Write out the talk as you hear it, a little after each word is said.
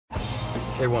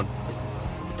K1,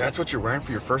 that's what you're wearing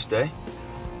for your first day?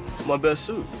 It's my best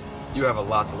suit. You have a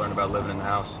lot to learn about living in the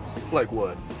house. Like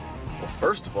what? Well,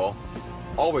 first of all,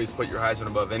 always put your Heisman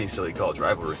above any silly college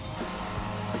rivalry.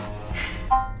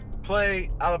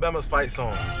 Play Alabama's fight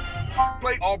song.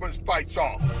 Play Auburn's fight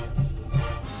song.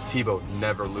 Tebow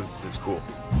never loses his cool.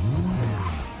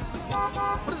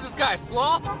 What is this guy,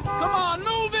 sloth? Come on,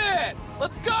 move it!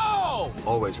 Let's go!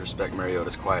 Always respect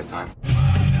Mariota's quiet time.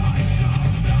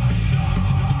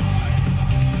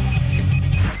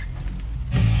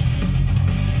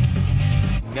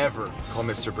 Never call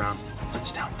Mr. Brown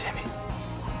touchdown Timmy.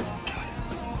 Got it.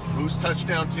 Who's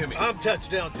touchdown Timmy? I'm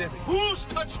touchdown Timmy. Who's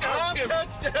touchdown Timmy? I'm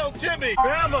touchdown Timmy.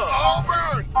 Bama.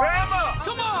 Auburn. Bama.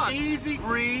 Come on! Easy.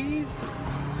 Breathe.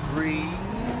 Breathe.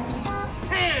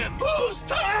 10. Who's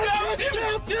touchdown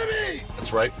Timmy?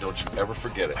 That's right. Don't you ever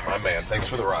forget it. My man, thanks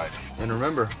for the ride. And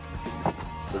remember,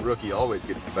 the rookie always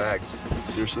gets the bags.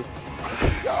 Seriously?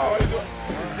 Yo,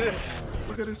 what's this?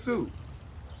 Look at his suit.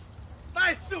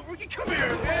 Nice suit, Ricky. Come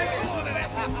here, man. It's one of them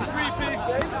 3-piece,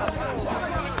 baby.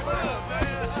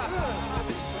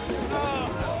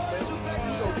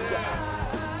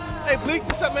 Hey, Bleak,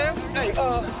 what's up, man? Hey, get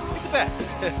the bags.